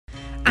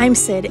I'm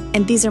Sid,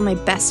 and these are my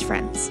best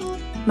friends.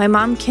 My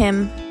mom,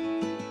 Kim,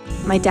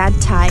 my dad,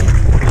 Ty,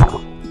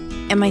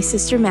 and my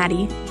sister,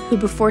 Maddie, who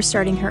before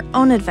starting her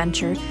own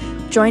adventure,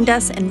 joined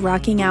us in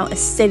rocking out a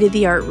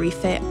state-of-the-art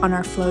refit on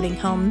our floating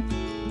home.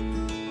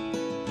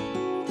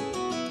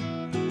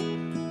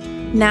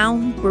 Now,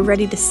 we're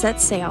ready to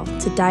set sail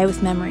to die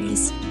with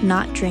memories,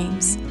 not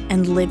dreams,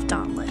 and live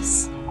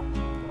Dauntless.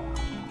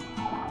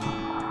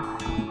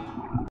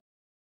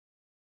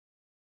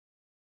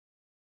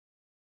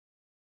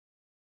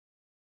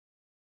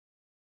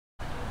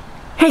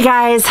 Hey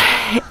guys,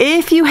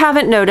 if you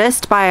haven't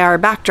noticed by our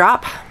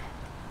backdrop,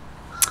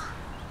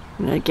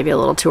 I'm gonna give you a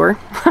little tour.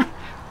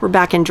 We're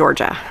back in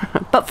Georgia,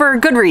 but for a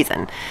good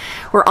reason.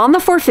 We're on the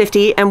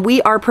 450 and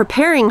we are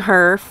preparing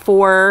her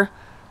for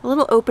a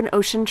little open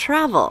ocean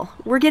travel.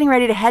 We're getting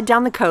ready to head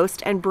down the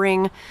coast and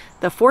bring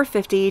the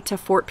 450 to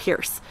Fort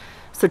Pierce.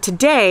 So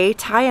today,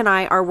 Ty and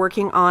I are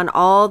working on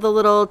all the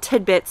little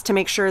tidbits to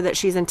make sure that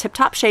she's in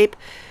tip-top shape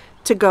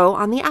to go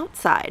on the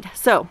outside.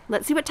 So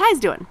let's see what Ty's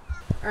doing.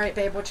 All right,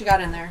 babe, what you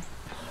got in there?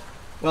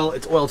 Well,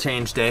 it's oil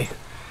change day,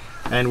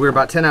 and we're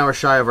about 10 hours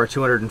shy of our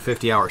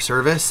 250-hour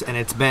service, and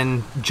it's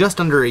been just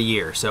under a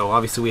year, so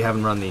obviously we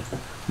haven't run the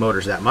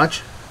motors that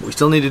much. We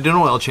still need to do an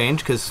oil change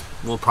because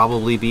we'll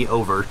probably be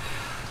over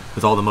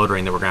with all the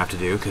motoring that we're gonna have to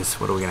do, because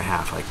what are we gonna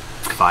have, like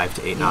 5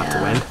 to 8 knots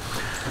of wind?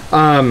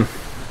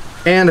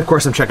 And of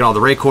course I'm checking all the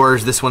rake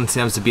cores. This one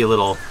seems to be a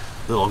little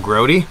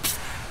grody.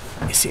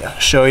 Let me see, I'll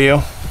show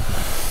you.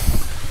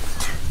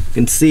 You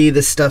can see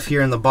this stuff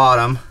here in the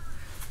bottom.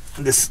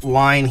 This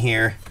line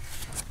here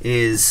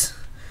is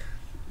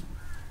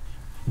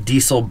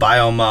diesel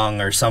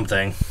biomung or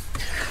something,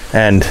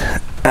 and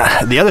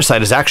the other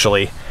side is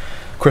actually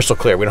crystal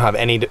clear. We don't have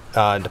any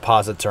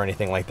deposits or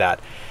anything like that.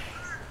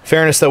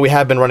 Fairness though, we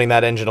have been running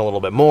that engine a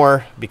little bit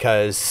more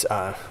because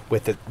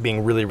with it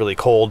being really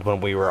cold when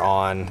we were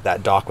on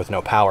that dock with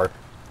no power,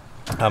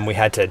 we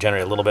had to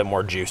generate a little bit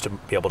more juice to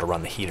be able to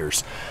run the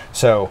heaters.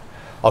 So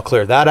I'll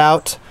clear that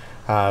out,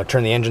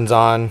 turn the engines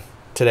on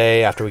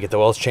today after we get the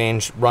oils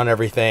changed, run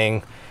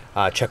everything,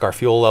 check our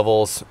fuel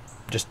levels,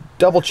 just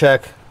double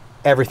check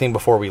everything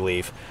before we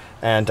leave.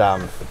 And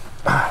what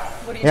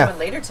are you doing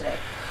later today?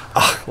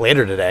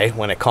 Later today,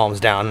 when it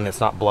calms down and it's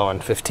not blowing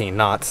 15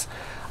 knots,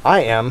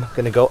 I am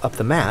going to go up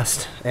the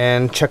mast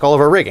and check all of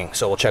our rigging.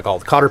 So we'll check all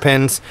the cotter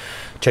pins,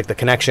 check the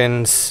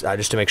connections,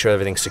 just to make sure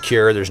everything's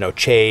secure, there's no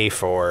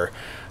chafe or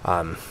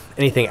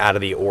anything out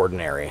of the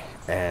ordinary.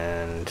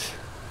 And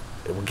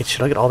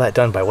should I get all that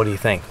done by, what do you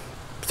think,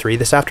 3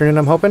 this afternoon,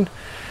 I'm hoping?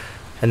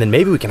 And then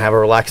maybe we can have a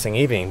relaxing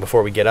evening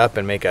before we get up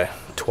and make a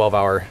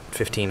 12-hour,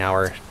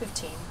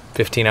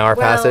 15-hour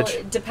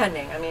passage.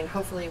 Depending. I mean,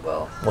 hopefully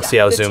we'll see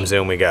how 15.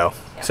 zoom we go.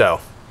 Yeah. So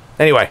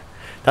anyway,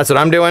 that's what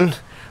I'm doing.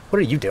 What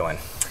are you doing?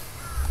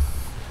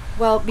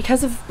 Well,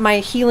 because of my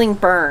healing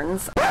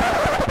burns.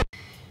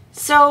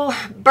 So,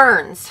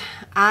 burns.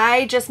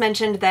 I just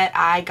mentioned that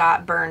I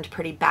got burned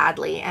pretty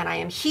badly and I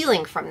am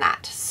healing from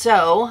that.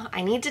 So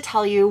I need to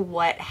tell you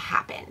what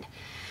happened.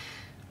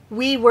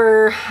 We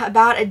were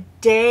about a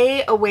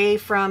day away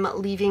from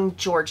leaving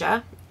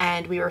Georgia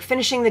and we were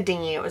finishing the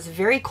dinghy. It was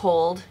very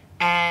cold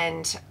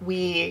and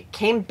we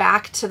came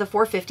back to the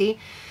 450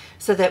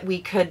 so that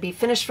we could be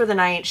finished for the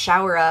night,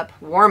 shower up,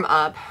 warm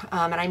up,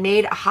 and I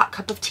made a hot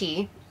cup of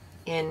tea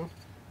in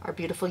our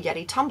beautiful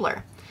Yeti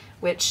tumbler,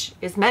 which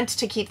is meant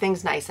to keep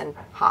things nice and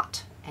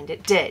hot, and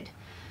it did.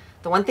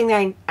 The one thing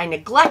that I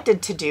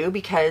neglected to do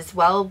because,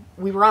 well,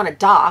 we were on a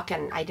dock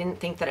and I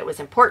didn't think that it was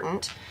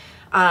important,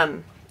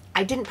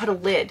 I didn't put a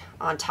lid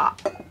on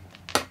top.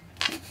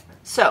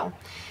 So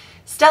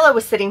Stella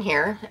was sitting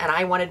here and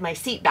I wanted my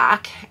seat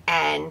back,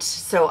 and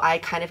so I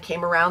kind of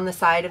came around the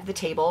side of the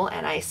table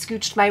and I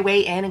scooched my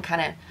way in and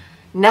kind of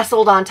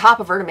nestled on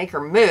top of her to make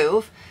her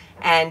move,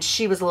 and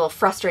she was a little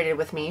frustrated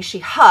with me. She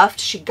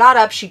huffed, she got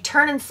up, she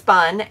turned and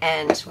spun,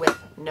 and with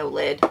no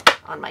lid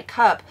on my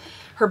cup,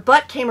 her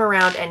butt came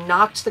around and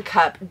knocked the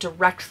cup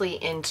directly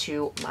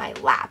into my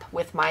lap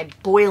with my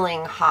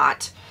boiling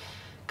hot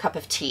cup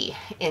of tea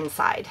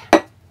inside.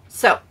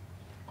 So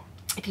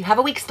if you have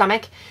a weak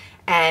stomach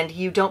and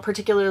you don't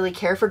particularly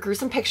care for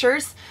gruesome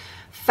pictures,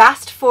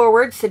 fast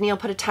forward. Sydney will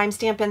put a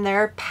timestamp in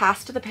there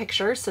past the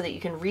picture so that you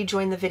can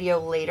rejoin the video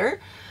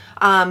later.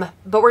 But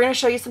we're going to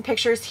show you some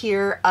pictures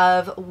here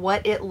of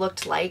what it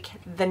looked like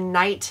the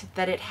night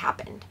that it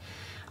happened.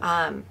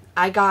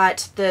 I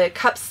got the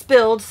cup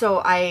spilled, so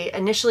I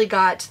initially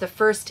got the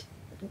first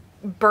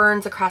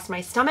burns across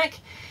my stomach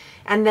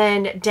and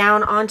then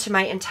down onto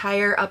my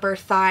entire upper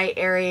thigh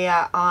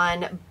area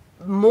on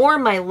more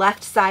my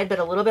left side, but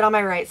a little bit on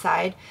my right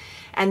side.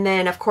 And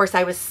then, of course,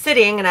 I was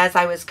sitting, and as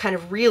I was kind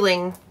of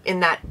reeling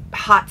in that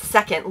hot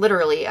second,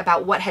 literally,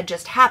 about what had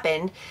just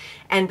happened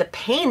and the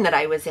pain that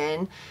I was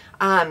in,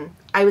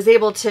 I was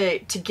able to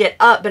get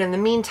up, but in the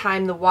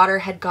meantime, the water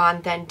had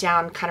gone then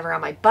down kind of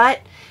around my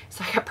butt.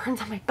 So I got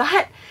burns on my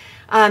butt.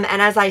 And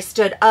as I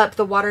stood up,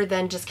 the water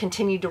then just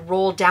continued to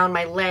roll down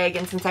my leg.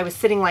 And since I was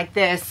sitting like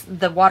this,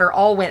 the water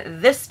all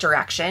went this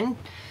direction.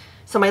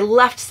 So my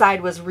left side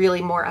was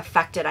really more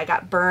affected. I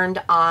got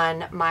burned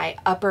on my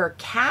upper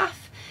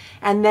calf,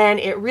 and then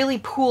it really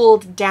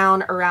pooled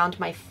down around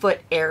my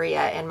foot area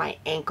and my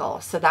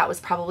ankle. So that was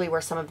probably where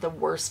some of the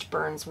worst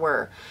burns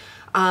were.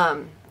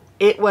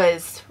 It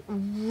was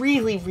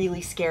really,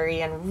 really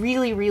scary and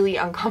really, really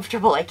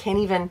uncomfortable. I can't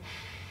even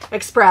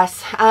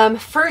express.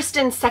 First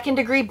and second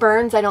degree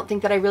burns, I don't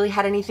think that I really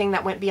had anything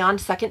that went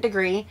beyond second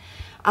degree.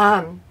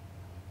 And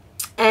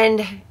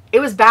it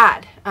was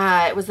bad.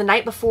 It was the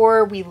night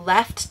before we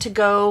left to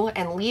go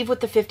and leave with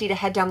the 50 to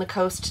head down the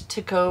coast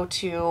to go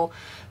to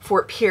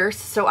Fort Pierce.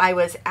 So I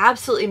was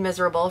absolutely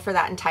miserable for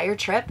that entire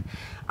trip.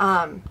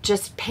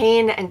 Just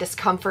pain and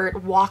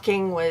discomfort.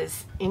 Walking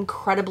was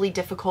incredibly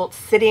difficult.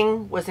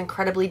 Sitting was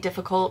incredibly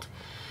difficult.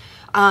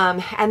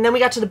 And then we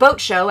got to the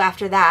boat show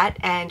after that,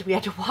 and we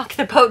had to walk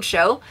the boat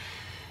show.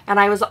 And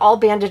I was all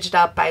bandaged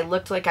up. I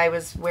looked like I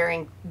was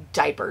wearing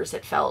diapers,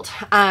 it felt.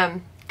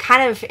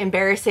 Kind of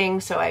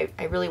embarrassing, so I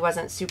really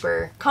wasn't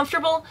super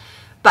comfortable.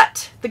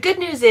 But the good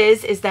news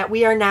is that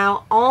we are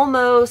now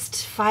almost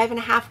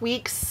 5.5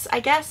 weeks,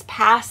 I guess,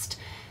 past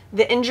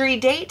the injury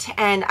date,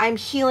 and I'm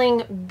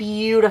healing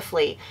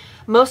beautifully.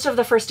 Most of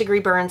the first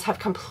degree burns have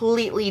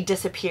completely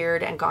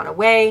disappeared and gone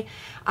away.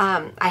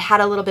 I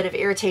had a little bit of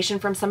irritation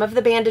from some of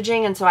the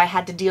bandaging, and so I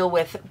had to deal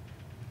with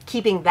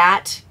keeping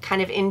that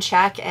kind of in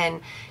check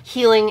and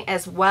healing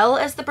as well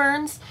as the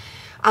burns.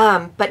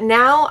 But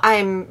now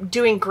I'm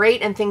doing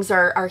great and things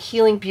are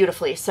healing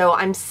beautifully. So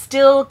I'm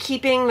still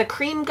keeping the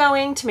cream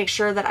going to make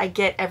sure that I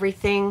get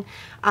everything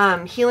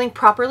healing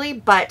properly.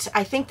 But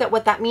I think that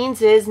what that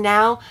means is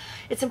now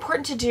it's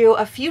important to do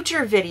a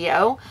future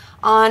video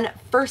on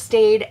first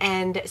aid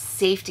and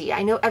safety.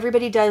 I know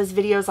everybody does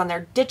videos on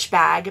their ditch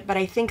bag, but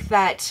I think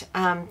that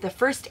the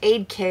first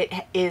aid kit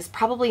is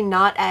probably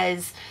not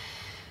as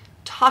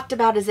talked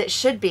about as it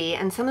should be,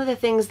 and some of the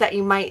things that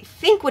you might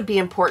think would be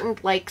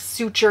important, like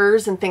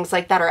sutures and things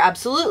like that, are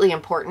absolutely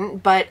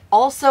important, but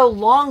also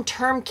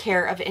long-term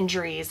care of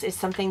injuries is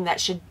something that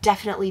should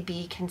definitely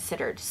be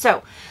considered.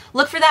 So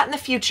look for that in the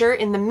future.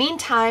 In the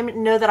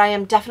meantime, know that I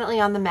am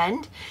definitely on the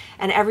mend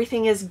and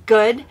everything is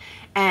good,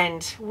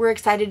 and we're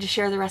excited to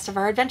share the rest of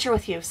our adventure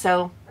with you.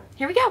 So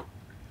here we go.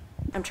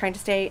 I'm trying to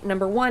stay,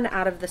 number one,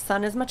 out of the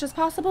sun as much as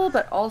possible,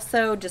 but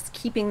also just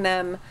keeping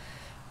them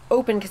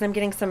open because I'm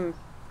getting some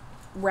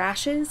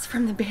rashes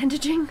from the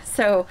bandaging.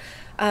 So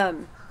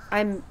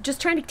I'm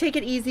just trying to take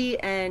it easy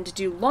and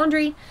do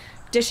laundry,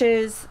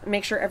 dishes,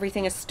 make sure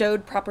everything is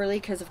stowed properly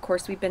because of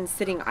course we've been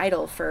sitting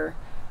idle for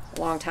a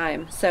long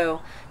time.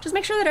 So just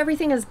make sure that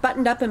everything is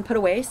buttoned up and put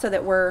away so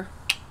that we're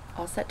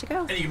all set to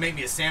go. And you can make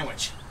me a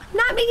sandwich. I'm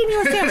not making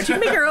you a sandwich. You can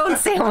make your own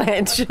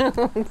sandwich.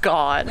 Oh,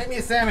 God. Make me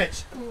a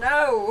sandwich.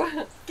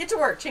 No. Get to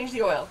work. Change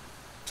the oil.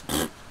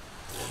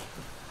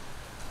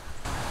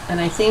 And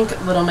I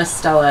think little Miss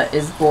Stella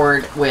is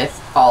bored with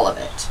all of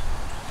it.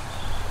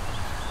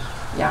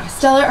 Yeah.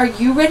 Stella, are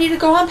you ready to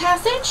go on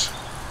passage?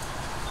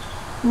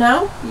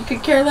 No? You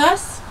could care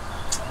less?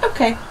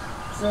 Okay.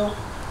 So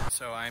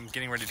I'm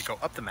getting ready to go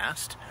up the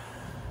mast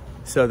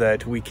so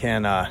that we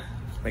can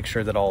make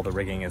sure that all the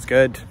rigging is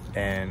good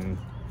and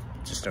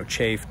just no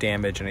chafe,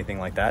 damage, anything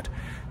like that.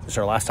 This is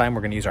our last time.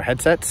 We're going to use our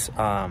headsets.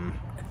 I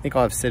think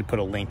I'll have Sid put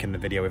a link in the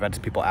video. We've had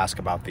some people ask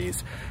about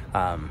these.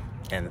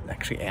 And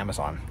actually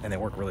Amazon, and they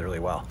work really, really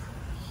well.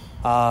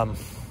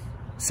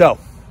 So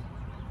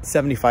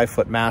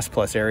 75-foot mast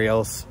plus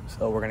aerials.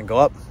 So we're gonna go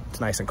up. It's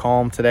nice and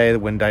calm today. The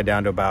wind died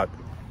down to about,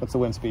 what's the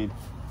wind speed?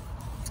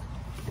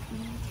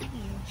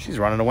 She's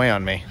running away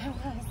on me.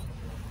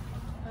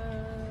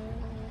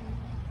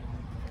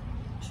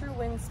 True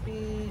wind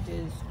speed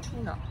is 2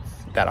 knots.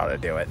 That ought to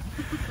do it.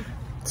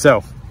 So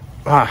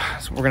what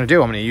we're gonna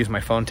do, I'm gonna use my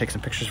phone, take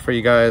some pictures for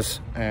you guys,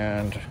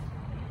 and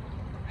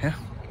yeah.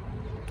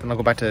 Then I'll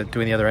go back to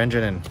doing the other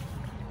engine, and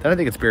then I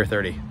think it's beer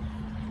 30.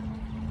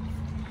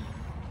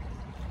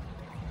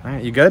 All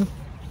right, you good?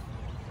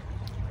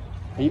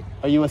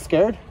 Are you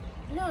scared?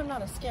 No, I'm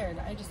not scared.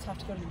 I just have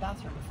to go to the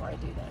bathroom before I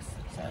do this.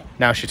 So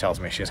Now she tells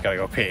me she's got to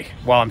go pee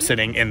while I'm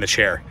sitting in the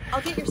chair.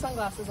 I'll get your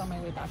sunglasses on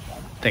my way back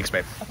then. Thanks,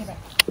 babe. Okay, bye.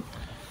 All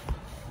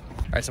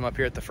right, so I'm up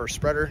here at the first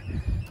spreader,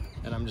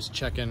 and I'm just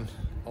checking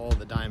all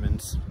the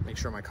diamonds, make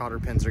sure my cotter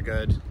pins are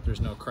good.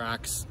 There's no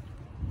cracks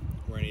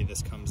where any of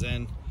this comes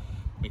in.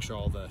 Make sure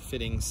all the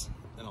fittings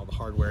and all the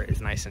hardware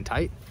is nice and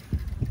tight.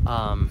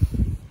 Yeah,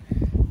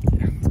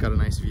 it's got a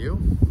nice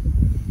view.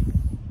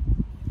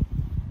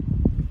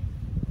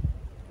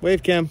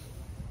 Wave, Kim.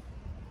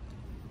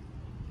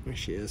 There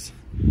she is.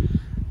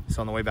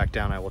 So on the way back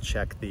down, I will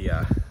check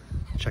the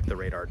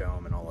radar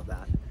dome and all of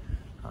that.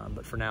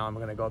 But for now, I'm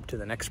going to go up to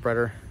the next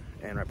spreader,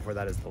 and right before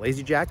that is the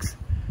lazy jacks.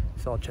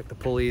 So I'll check the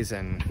pulleys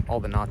and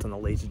all the knots on the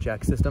lazy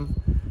jack system,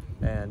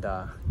 and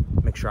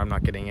make sure I'm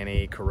not getting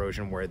any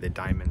corrosion where the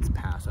diamonds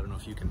pass. I don't know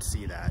if you can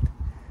see that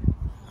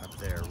up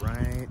there,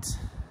 right?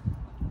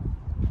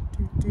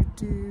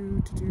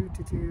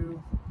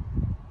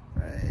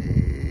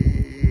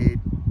 Right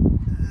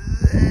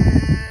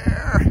there.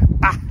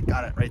 Ah,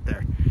 got it right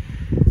there.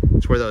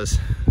 It's where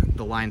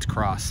the lines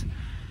cross.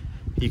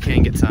 you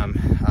can get some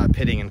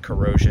pitting and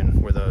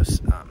corrosion where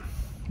those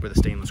where the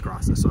stainless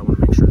crosses. So I want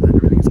to make sure that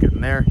everything is good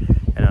in there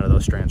and none of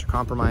those strands are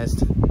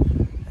compromised.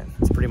 And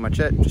that's pretty much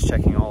it. Just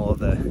checking all of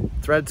the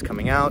threads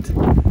coming out,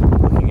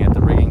 looking at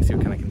the rigging, see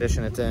what kind of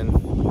condition it's in,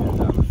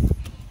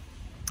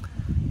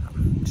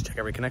 and just check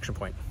every connection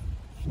point.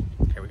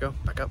 Here we go,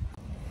 back up.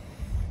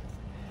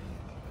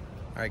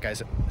 All right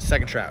guys,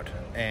 second shroud,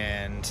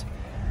 and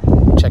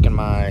checking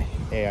my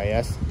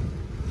AIS.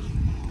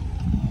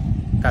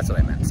 That's what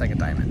I meant, second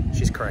diamond.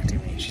 She's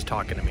correcting me, she's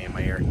talking to me in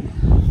my ear.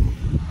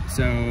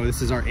 So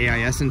this is our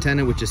AIS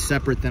antenna, which is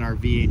separate than our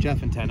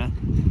VHF antenna,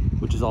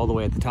 which is all the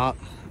way at the top.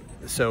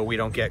 So we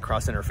don't get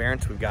cross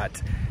interference. We've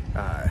got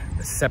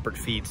separate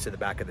feeds to the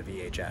back of the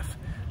VHF.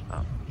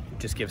 It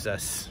just gives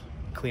us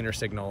cleaner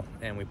signal,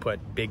 and we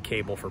put big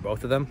cable for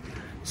both of them.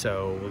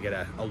 So we'll get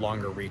a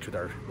longer reach with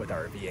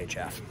our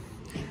VHF.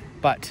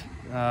 But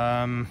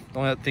the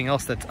only thing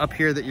else that's up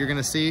here that you're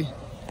gonna see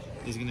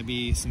is gonna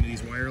be some of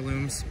these wire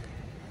looms.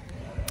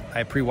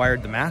 I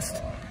pre-wired the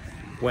mast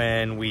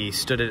when we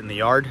stood it in the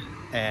yard,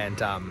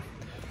 and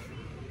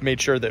made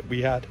sure that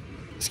we had,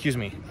 excuse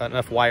me,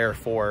 enough wire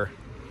for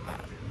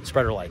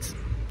spreader lights.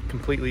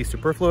 Completely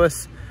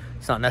superfluous.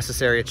 It's not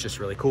necessary, it's just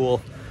really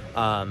cool.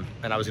 And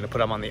I was gonna put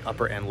them on the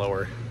upper and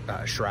lower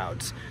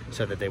shrouds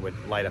so that they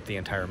would light up the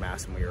entire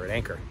mast when we were at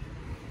anchor.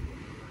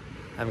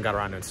 I haven't got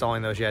around to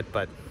installing those yet,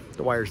 but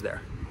the wire's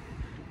there.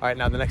 All right,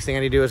 now the next thing I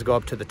need to do is go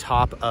up to the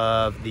top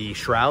of the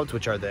shrouds,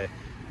 which are the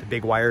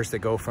big wires that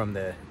go from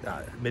the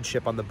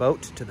midship on the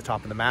boat to the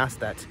top of the mast,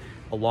 that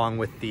along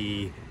with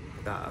the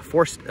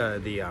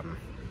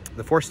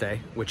forestay,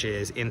 which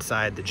is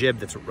inside the jib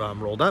that's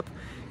rolled up,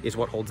 is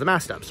what holds the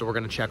mast up. So we're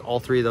gonna check all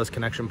three of those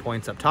connection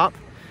points up top.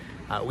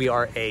 We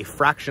are a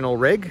fractional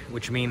rig,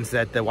 which means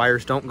that the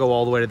wires don't go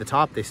all the way to the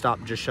top, they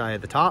stop just shy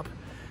of the top.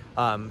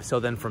 So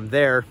then from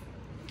there,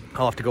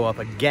 I'll have to go up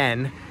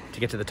again to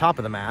get to the top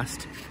of the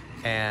mast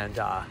and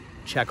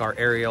check our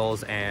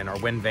aerials and our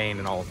wind vane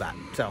and all of that.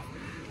 So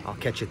I'll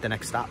catch you at the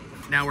next stop.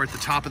 Now we're at the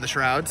top of the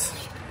shrouds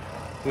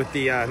with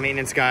the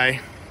maintenance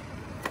guy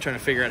trying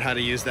to figure out how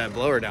to use that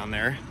blower down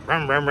there.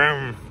 Rum, rum,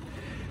 rum.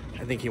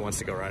 I think he wants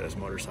to go ride his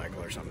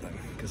motorcycle or something,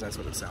 because that's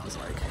what it sounds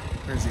like.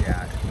 Where's he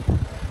at?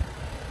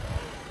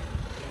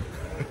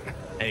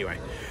 Anyway,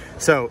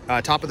 so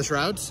top of the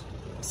shrouds.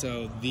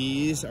 So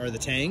these are the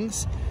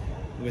tangs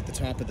with the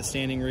top of the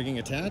standing rigging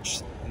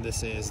attached. And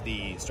this is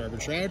the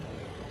starboard shroud.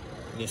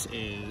 This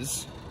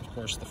is, of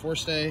course, the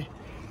forestay.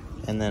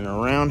 And then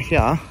around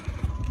here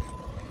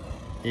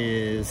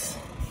is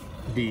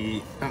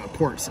the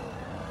ports,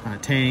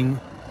 tang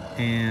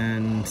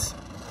and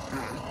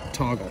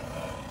toggle.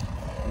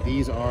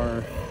 These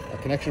are our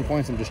connection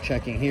points. I'm just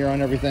checking here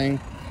on everything.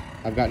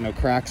 I've got no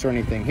cracks or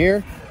anything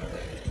here.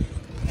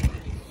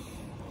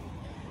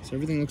 So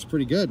everything looks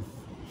pretty good.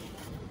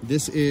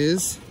 This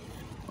is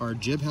our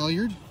jib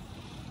halyard.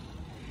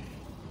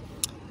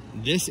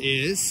 This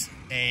is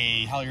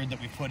a halyard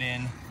that we put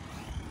in.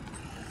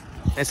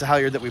 It's a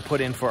halyard that we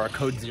put in for our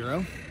code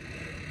 0.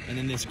 And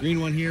then this green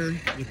one here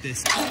with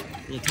this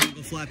little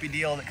toggle flappy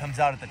deal that comes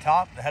out at the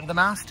top, the head of the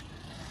mast,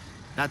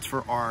 that's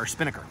for our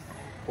spinnaker,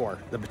 or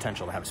the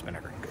potential to have a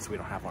spinnaker, because we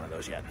don't have one of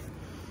those yet.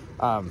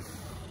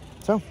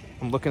 So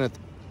I'm looking at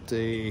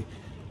the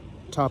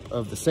top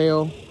of the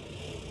sail.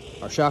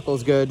 Our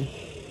shackle's good.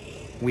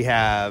 We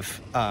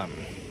have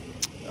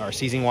our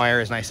seizing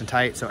wire is nice and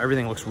tight, so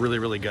everything looks really,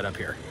 really good up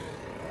here.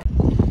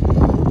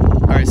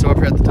 All right, so up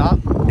here at the top,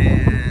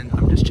 and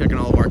I'm just checking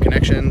all of our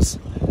connections,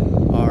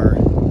 our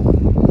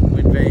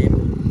wind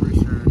vane,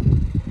 pressure,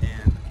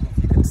 and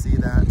if you can see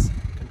that,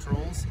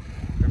 controls,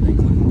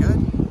 everything's looking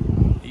good.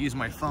 I use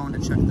my phone to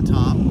check the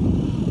top.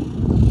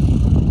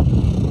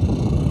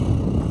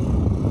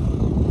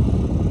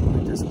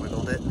 I just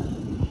wiggled it.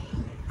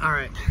 All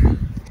right,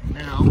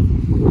 now,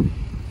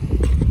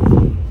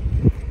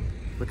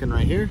 looking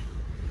right here,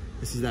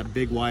 this is that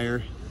big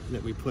wire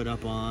that we put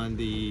up on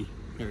the,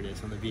 there it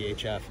is, on the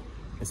VHF.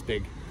 This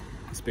big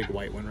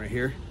white one right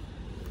here.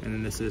 And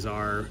then this is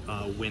our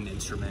wind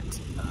instrument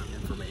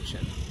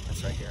information.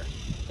 That's right here.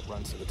 It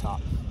runs to the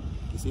top.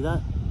 You see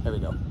that? There we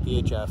go.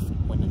 VHF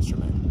wind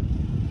instrument.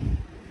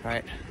 All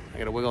right, I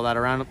gotta wiggle that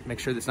around, make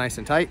sure it's nice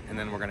and tight, and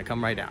then we're gonna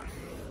come right down.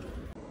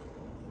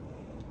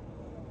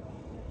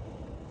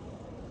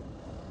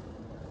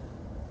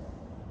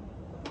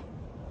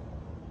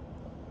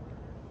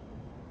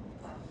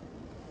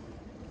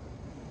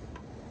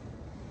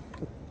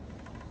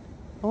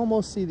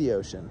 Almost see the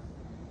ocean.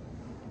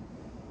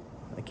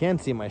 I can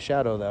see my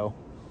shadow though.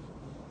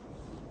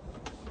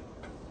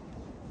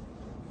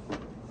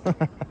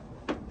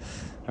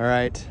 All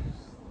right,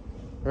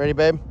 ready,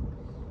 babe?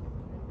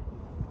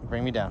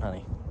 Bring me down,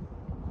 honey.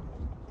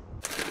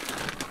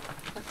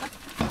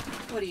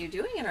 What are you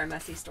doing in our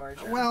messy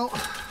storage room? Well,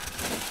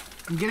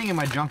 I'm getting in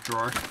my junk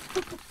drawer,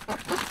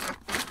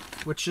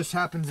 which just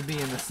happens to be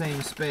in the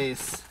same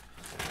space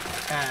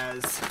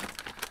as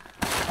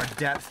our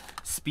depth,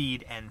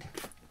 speed, and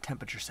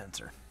temperature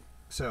sensor.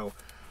 So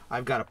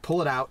I've got to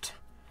pull it out,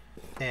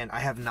 and I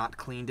have not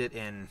cleaned it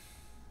in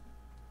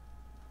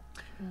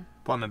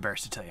Well, I'm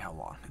embarrassed to tell you how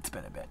long. It's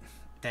been a bit.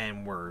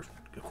 And we're,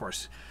 of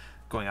course,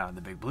 going out in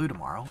the Big Blue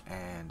tomorrow,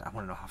 and I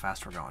want to know how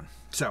fast we're going.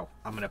 So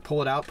I'm going to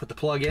pull it out, put the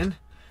plug in,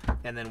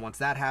 and then once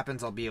that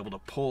happens, I'll be able to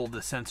pull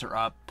the sensor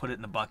up, put it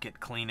in the bucket,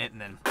 clean it, and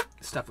then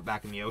stuff it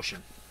back in the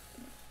ocean.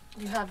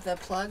 You have the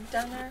plug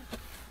down there?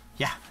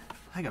 Yeah,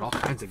 I got all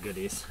kinds of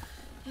goodies.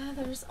 Yeah,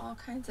 there's all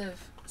kinds of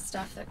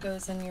stuff that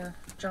goes in your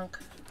junk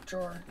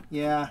drawer.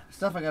 Yeah,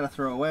 stuff I got to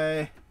throw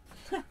away.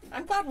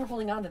 I'm glad we're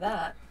holding on to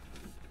that.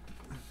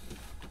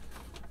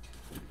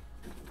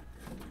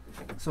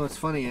 So what's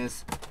funny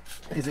is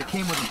it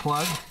came with a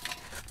plug,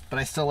 but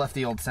I still left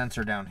the old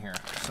sensor down here.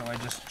 So I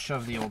just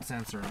shoved the old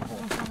sensor in the hole.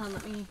 Oh, hold on,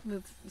 let me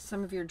move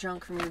some of your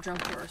junk from your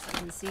junk drawer so I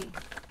can see.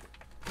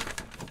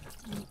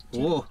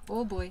 Whoa.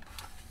 Oh boy.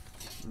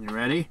 You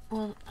ready?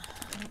 Well,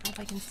 I don't know if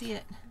I can see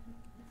it.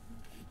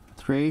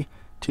 3,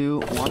 2,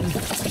 1.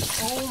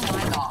 Oh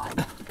my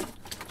god.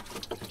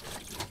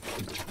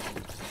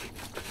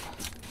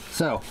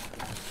 So,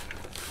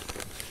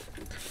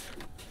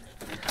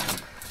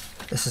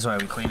 this is why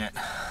we clean it.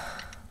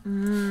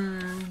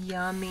 Mmm,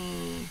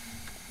 yummy.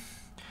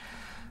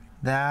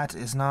 That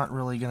is not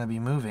really going to be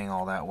moving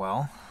all that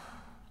well.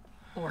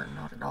 Or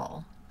not at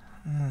all.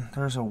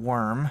 There's a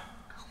worm.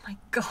 Oh my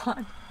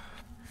god.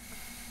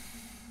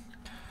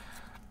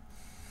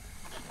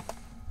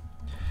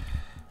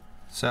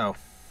 So,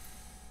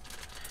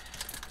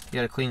 you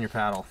got to clean your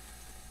paddle.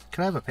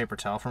 Can I have a paper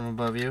towel from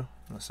above you?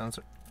 The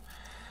sensor.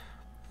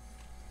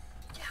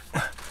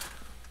 Yeah.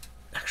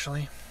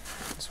 Actually,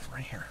 this one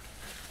right here.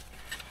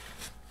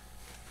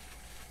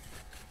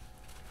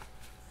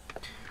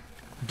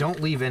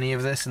 Don't leave any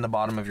of this in the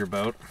bottom of your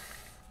boat,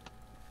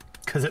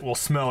 because it will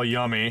smell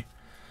yummy.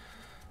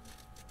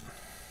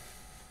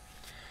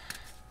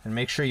 And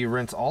make sure you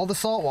rinse all the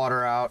salt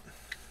water out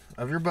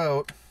of your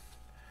boat,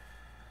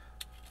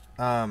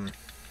 because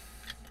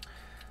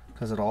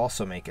it'll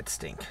also make it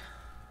stink.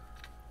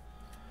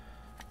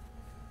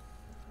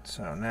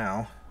 So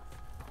now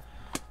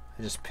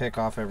I just pick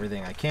off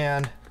everything I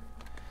can, and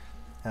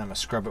I'm gonna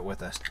scrub it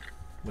with a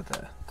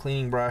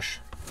cleaning brush.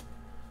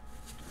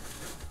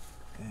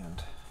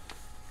 And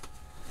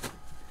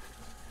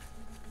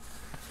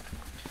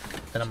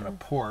then I'm gonna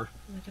pour.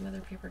 Like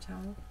another paper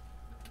towel?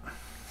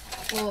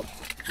 Well,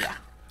 Yeah.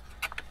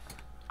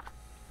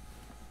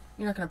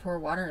 you're not going to pour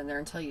water in there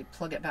until you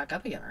plug it back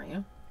up again, are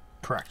you?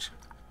 Correct.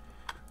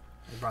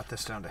 I brought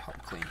this down to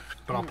help clean.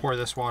 But I'll pour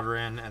this water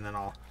in, and then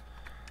I'll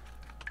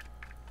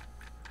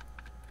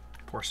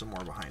pour some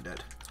more behind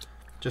it.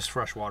 Just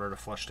fresh water to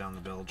flush down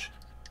the bilge.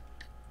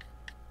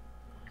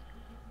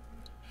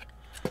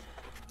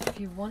 If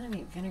you want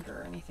any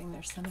vinegar or anything,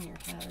 there's some in your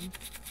head.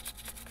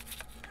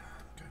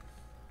 Good.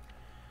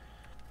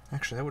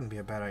 Actually, that wouldn't be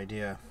a bad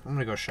idea. I'm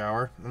gonna go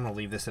shower. I'm gonna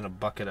leave this in a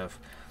bucket of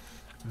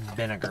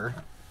vinegar,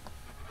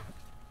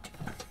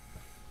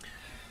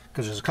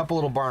 because there's a couple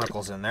little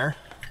barnacles in there.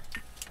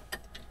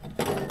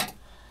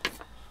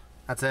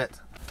 That's it.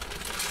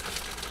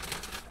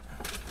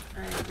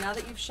 Alright, now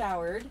that you've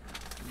showered,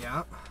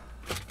 Yeah.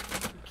 you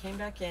came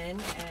back in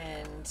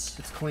and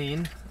It's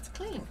clean. it's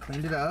clean.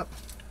 Cleaned it up.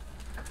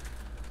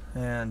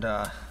 And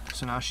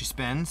so now she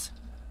spins.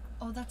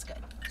 Oh, that's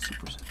good.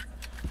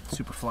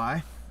 Super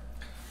fly.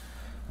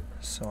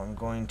 So I'm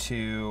going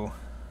to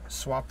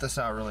swap this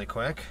out really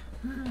quick.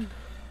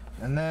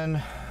 And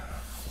then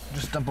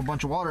just dump a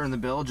bunch of water in the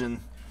bilge, and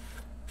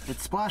it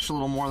splashed a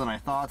little more than I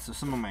thought, so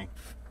some of my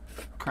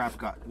crap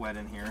got wet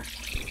in here.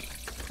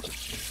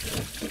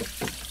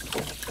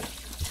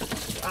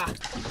 Ah!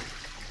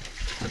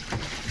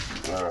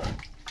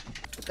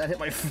 That hit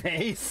my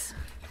face.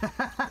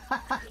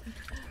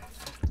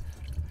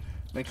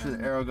 Make sure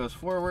the arrow goes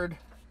forward.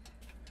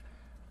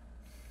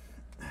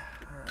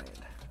 Alright.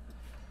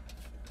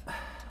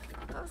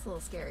 That was a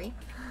little scary.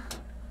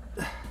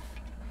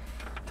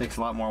 Takes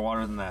a lot more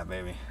water than that,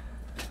 baby.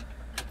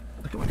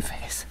 Look at my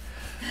face.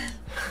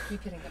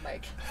 Keep hitting the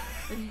mic.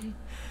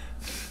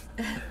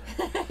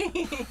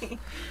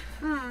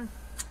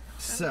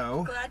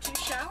 So, Glad you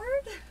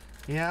showered?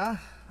 yeah,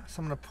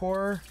 so I'm gonna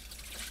pour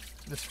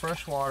this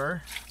fresh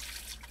water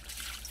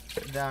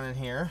down in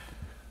here.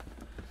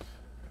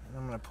 And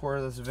I'm gonna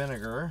pour this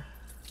vinegar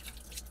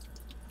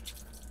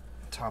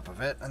on top of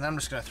it, and then I'm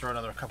just gonna throw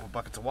another couple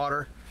buckets of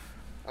water.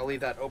 I'll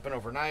leave that open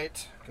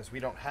overnight because we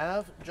don't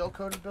have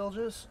gel-coated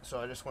bilges, so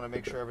I just want to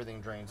make sure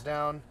everything drains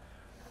down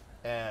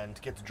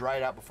and gets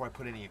dried out before I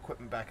put any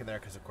equipment back in there,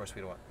 because of course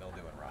we don't want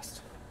mildew and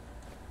rust.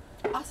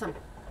 Awesome.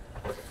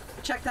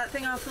 Check that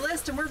thing off the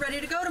list and we're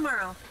ready to go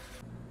tomorrow.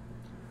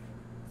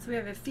 So we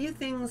have a few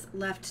things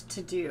left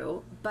to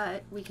do,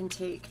 but we can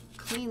take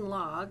clean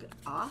log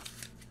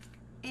off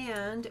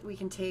and we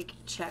can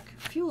check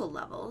fuel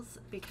levels,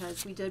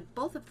 because we did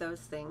both of those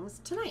things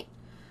tonight.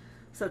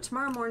 So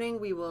tomorrow morning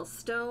we will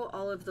stow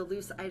all of the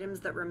loose items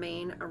that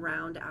remain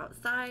around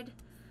outside.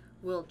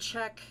 We'll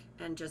check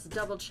and just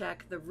double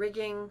check the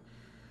rigging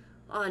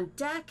on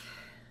deck.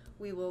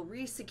 We will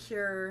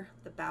re-secure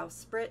the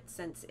bowsprit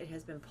since it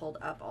has been pulled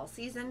up all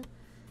season.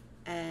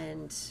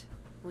 And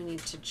we need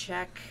to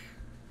check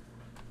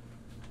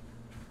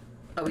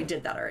Oh, we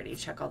did that already.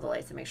 Check all the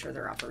lights and make sure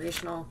they're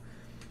operational.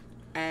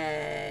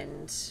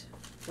 And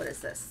what is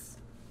this?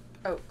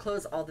 Oh,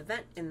 close all the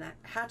vent in the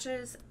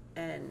hatches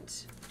and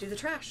do the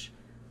trash.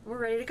 We're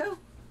ready to go.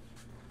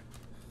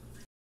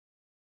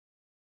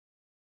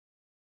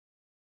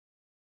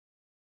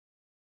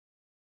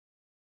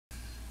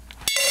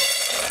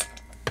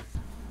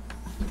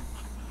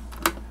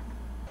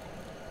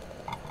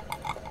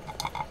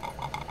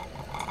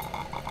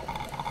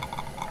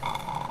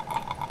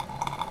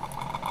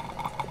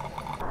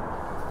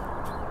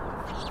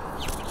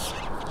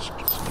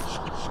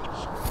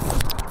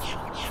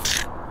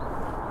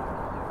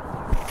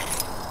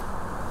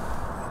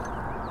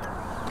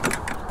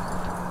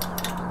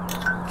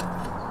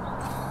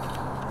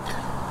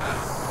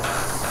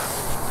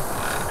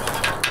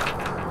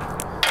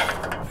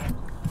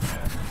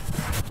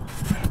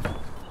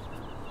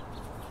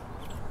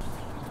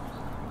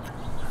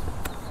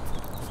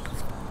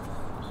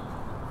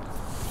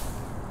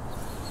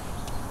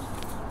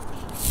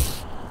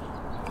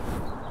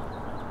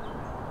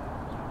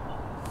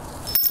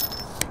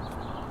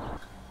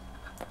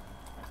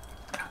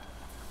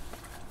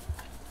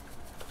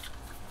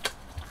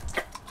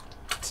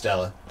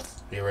 Stella,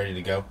 are you ready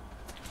to go?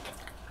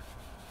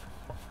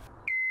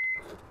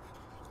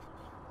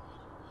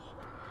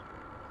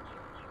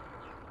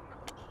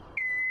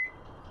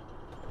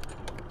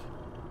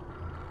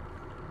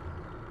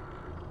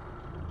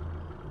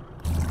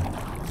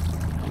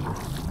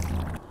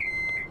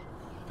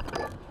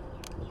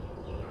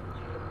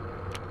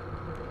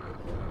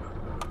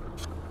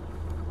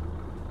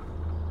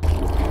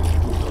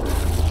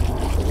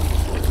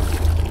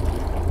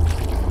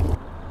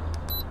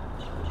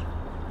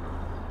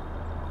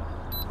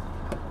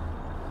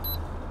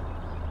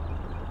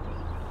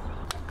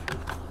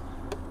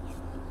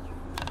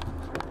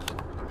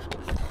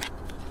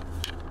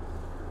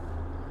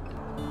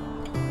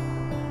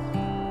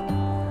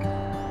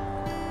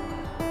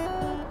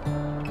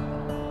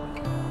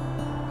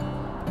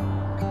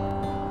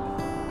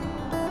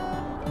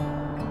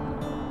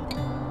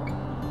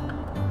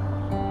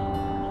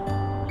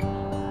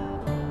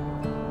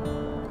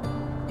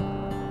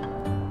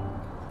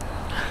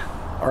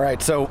 All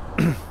right, so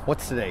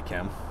what's today,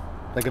 Kim?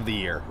 Like of the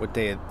year? What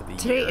day of the year?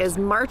 Today is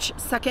March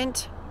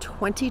 2nd,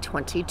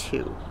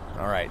 2022.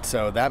 All right,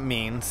 so that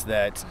means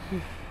that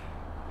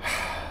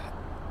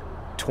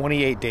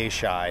 28 days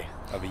shy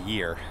of a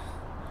year,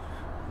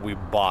 we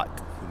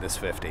bought this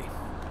 50.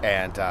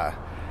 And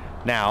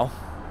now,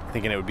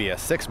 thinking it would be a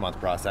 6-month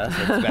process,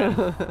 it's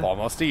been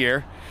almost a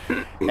year.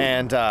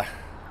 And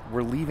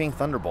we're leaving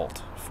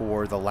Thunderbolt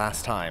for the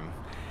last time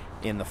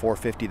in the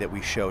 450 that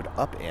we showed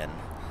up in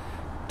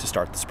to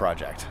start this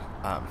project.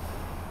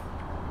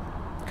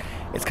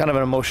 It's kind of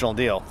an emotional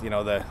deal. You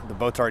know, the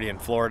boat's already in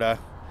Florida,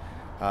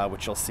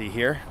 which you'll see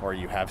here, or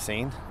you have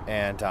seen.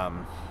 And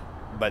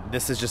but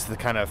this is just the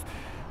kind of,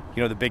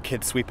 you know, the big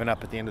kids sweeping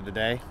up at the end of the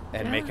day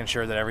and making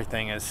sure that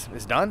everything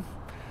is done.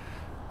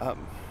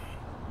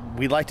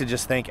 We'd like to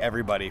just thank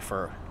everybody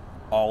for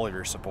all of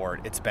your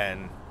support. It's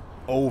been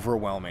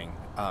overwhelming.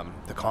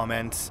 The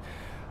comments,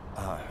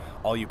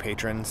 all you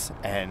patrons,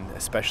 and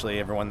especially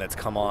everyone that's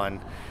come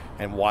on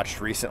and watched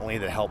recently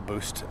that helped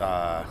boost,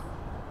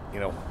 you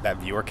know, that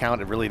viewer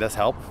count. It really does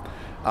help.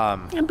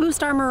 And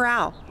boost our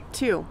morale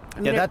too.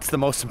 I mean, that's the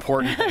most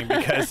important thing,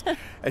 because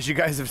as you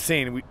guys have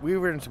seen, we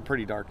were in some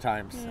pretty dark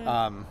times.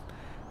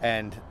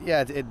 And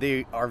yeah,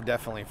 they are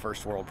definitely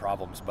first world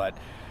problems, but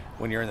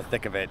when you're in the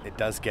thick of it, it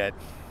does get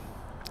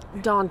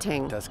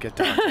daunting. It does get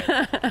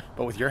daunting.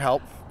 But with your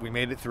help, we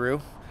made it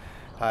through.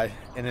 And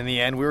in the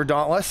end, we were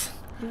dauntless.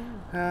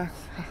 So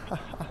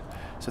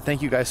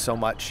thank you guys so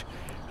much.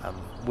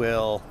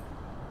 We'll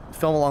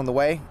film along the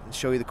way and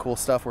show you the cool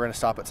stuff. We're going to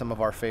stop at some of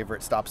our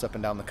favorite stops up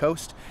and down the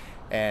coast,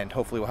 and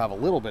hopefully we'll have a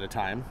little bit of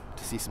time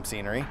to see some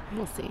scenery.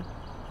 We'll see.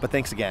 But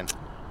thanks again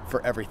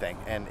for everything.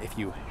 And if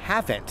you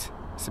haven't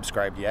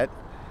subscribed yet,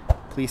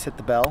 please hit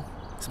the bell,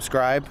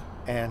 subscribe,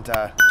 and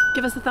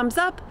give us a thumbs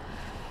up.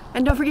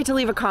 And don't forget to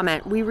leave a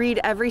comment. We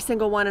read every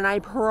single one, and I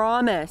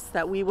promise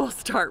that we will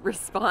start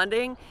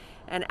responding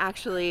and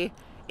actually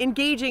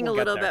engaging a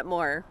little bit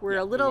more. We're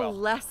a little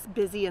less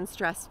busy and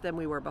stressed than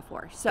we were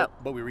before. So,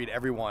 but we read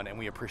everyone, and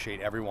we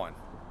appreciate everyone,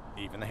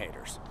 even the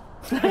haters.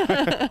 All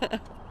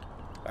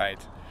right,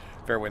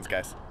 fair winds,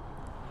 guys.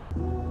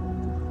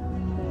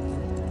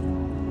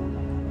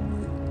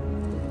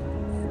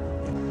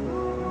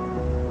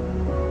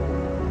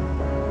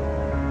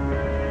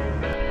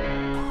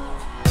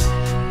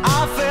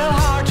 I fell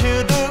hard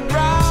to the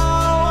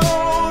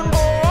ground.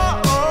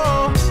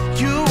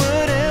 You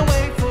wouldn't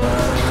wait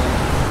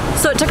for.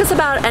 So it took us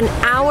about an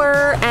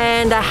hour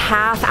and a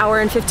half, hour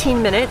and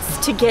 15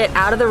 minutes to get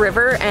out of the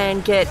river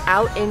and get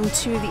out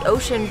into the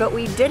ocean, but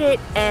we did it,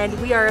 and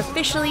we are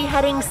officially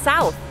heading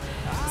south.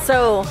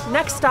 So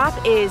next stop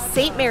is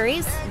St.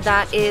 Mary's.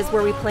 That is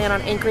where we plan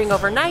on anchoring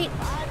overnight.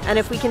 And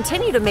if we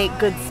continue to make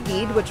good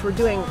speed, which we're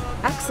doing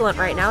excellent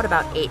right now at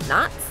about 8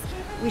 knots,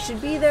 we should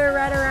be there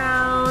right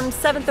around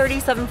 7:30,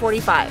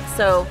 7:45.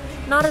 So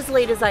Not as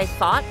late as I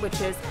thought, which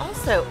is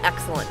also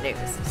excellent news.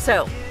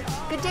 So,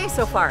 good day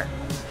so far,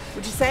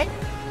 would you say?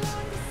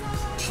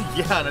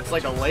 Yeah, and it's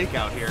like a lake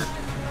out here.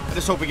 I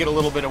just hope we get a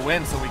little bit of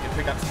wind so we can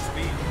pick up some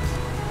speed.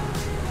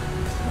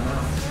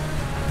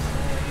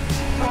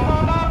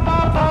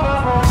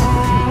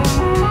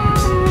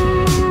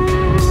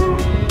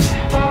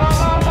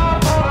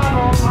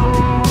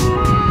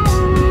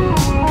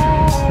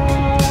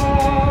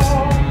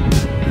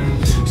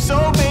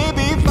 So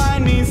baby,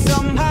 find me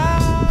somehow.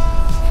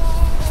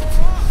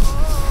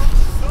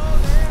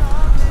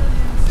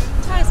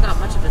 Ty's not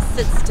much of a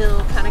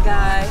sit-still kind of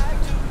guy.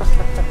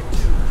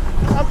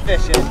 I'm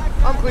fishing.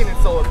 I'm cleaning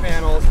solar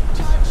panels.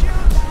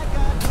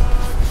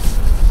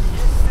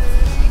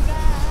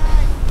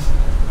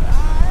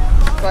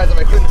 Besides, if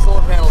I clean the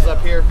solar panels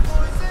up here,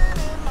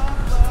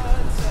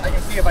 I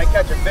can see if I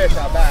catch a fish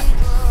out back.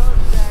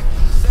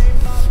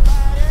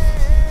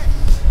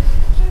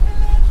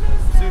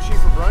 Sushi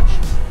for brunch?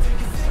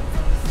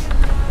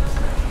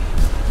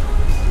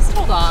 Just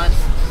hold on.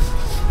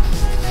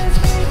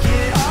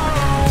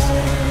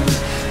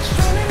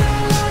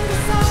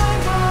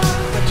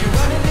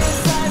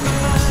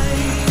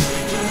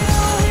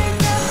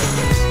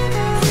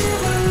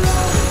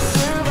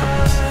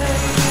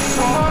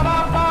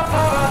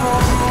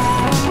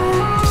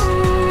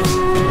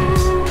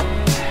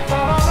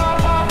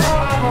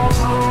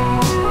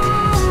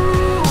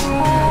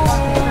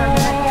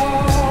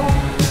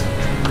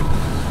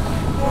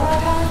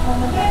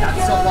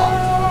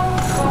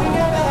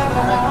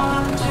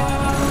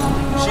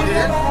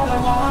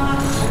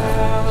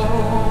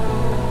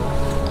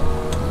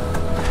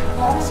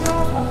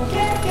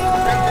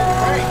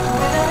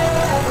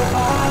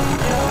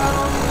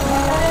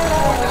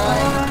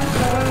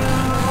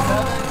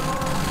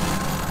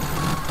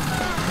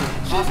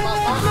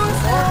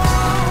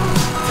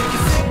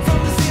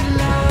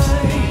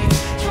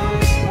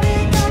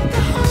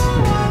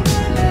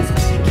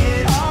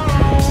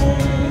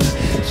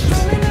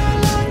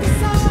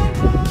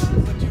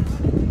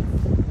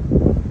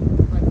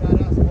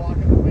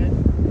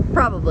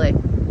 Probably.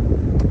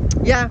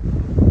 Yeah.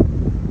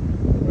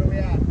 Where are we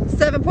at?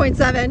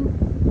 7.7.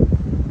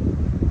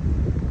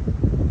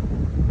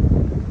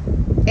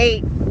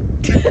 8.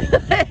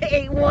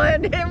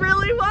 8.1. It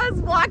really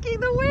was blocking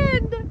the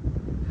wind.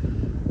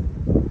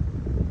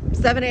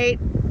 7.8.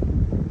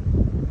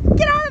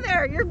 Get out of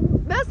there. You're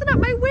messing up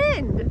my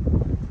wind.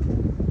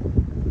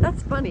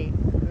 That's funny.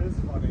 It is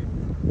funny.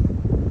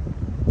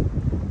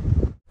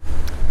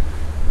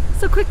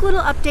 So quick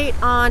little update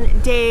on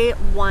day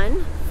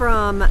 1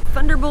 from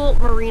Thunderbolt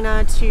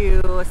Marina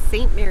to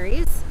St.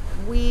 Mary's.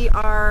 We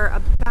are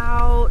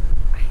about,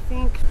 I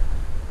think,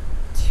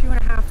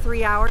 2.5,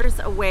 3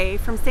 hours away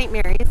from St.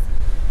 Mary's.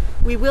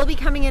 We will be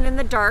coming in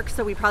the dark,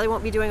 so we probably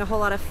won't be doing a whole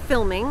lot of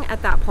filming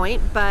at that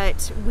point,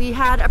 but we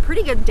had a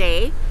pretty good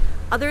day,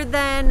 other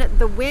than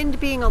the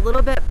wind being a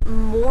little bit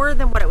more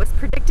than what it was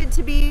predicted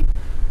to be.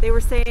 They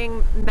were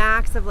saying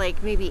max of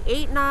like maybe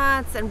 8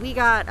 knots, and we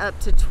got up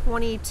to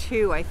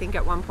 22, I think,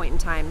 at one point in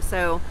time.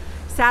 So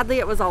sadly,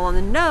 it was all on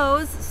the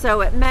nose,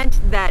 so it meant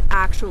that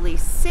actually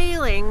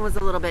sailing was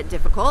a little bit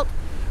difficult.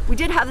 We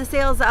did have the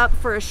sails up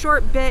for a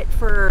short bit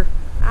for,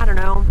 I don't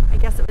know, I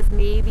guess it was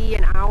maybe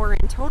an hour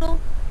in total.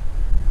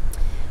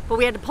 But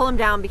we had to pull them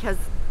down because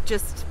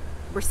just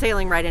we're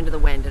sailing right into the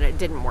wind and it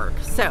didn't work.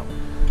 So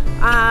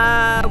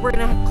we're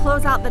gonna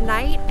close out the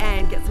night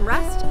and get some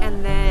rest,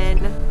 and then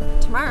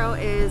tomorrow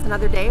is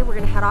another day. We're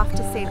gonna head off to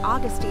St.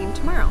 Augustine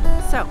tomorrow.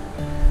 So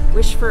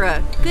wish for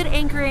a good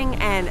anchoring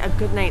and a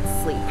good night's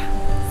sleep.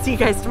 See you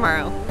guys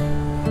tomorrow.